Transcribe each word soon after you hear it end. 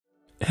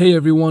Hey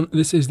everyone,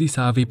 this is the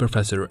Savvy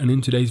Professor, and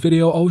in today's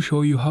video I'll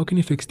show you how can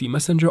you fix the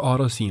Messenger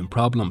auto scene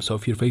problem. So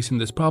if you're facing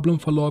this problem,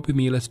 follow up with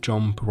me. Let's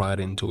jump right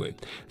into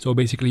it. So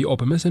basically you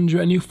open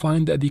Messenger and you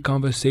find that the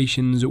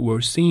conversations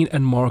were seen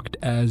and marked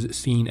as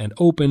seen and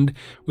opened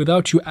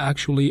without you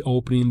actually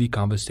opening the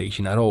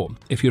conversation at all.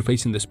 If you're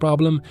facing this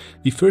problem,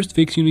 the first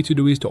fix you need to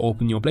do is to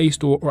open your Play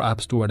Store or App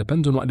Store,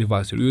 depends on what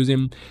device you're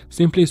using.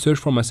 Simply search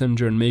for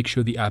Messenger and make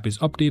sure the app is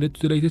updated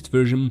to the latest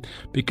version,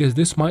 because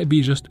this might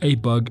be just a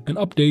bug and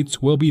updates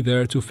will be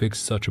there to fix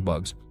such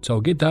bugs.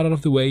 So get that out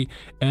of the way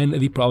and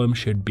the problem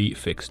should be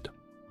fixed.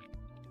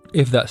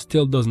 If that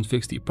still doesn't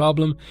fix the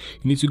problem,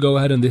 you need to go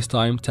ahead and this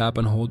time tap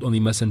and hold on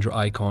the Messenger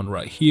icon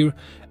right here,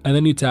 and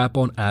then you tap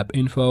on app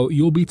info.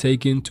 You'll be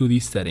taken to the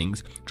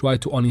settings. Try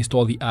to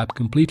uninstall the app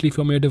completely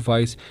from your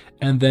device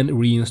and then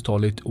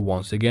reinstall it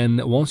once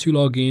again. Once you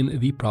log in,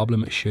 the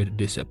problem should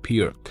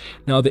disappear.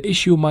 Now the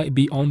issue might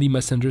be on the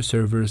Messenger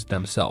servers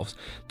themselves.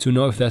 To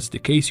know if that's the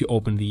case, you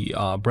open the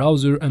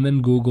browser and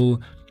then Google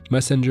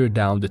Messenger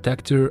down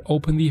detector.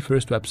 Open the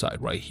first website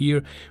right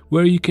here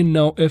where you can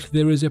know if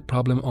there is a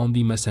problem on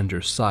the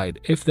Messenger side.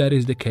 If that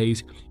is the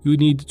case, you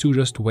need to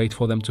just wait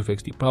for them to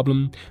fix the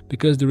problem,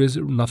 because there is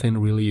nothing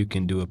really you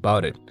can do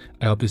about it.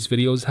 I hope this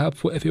video is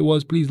helpful. If it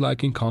was, please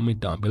like and comment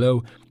down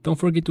below. Don't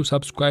forget to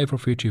subscribe for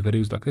future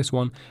videos like this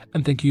one,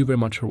 and thank you very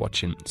much for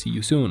watching. See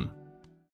you soon.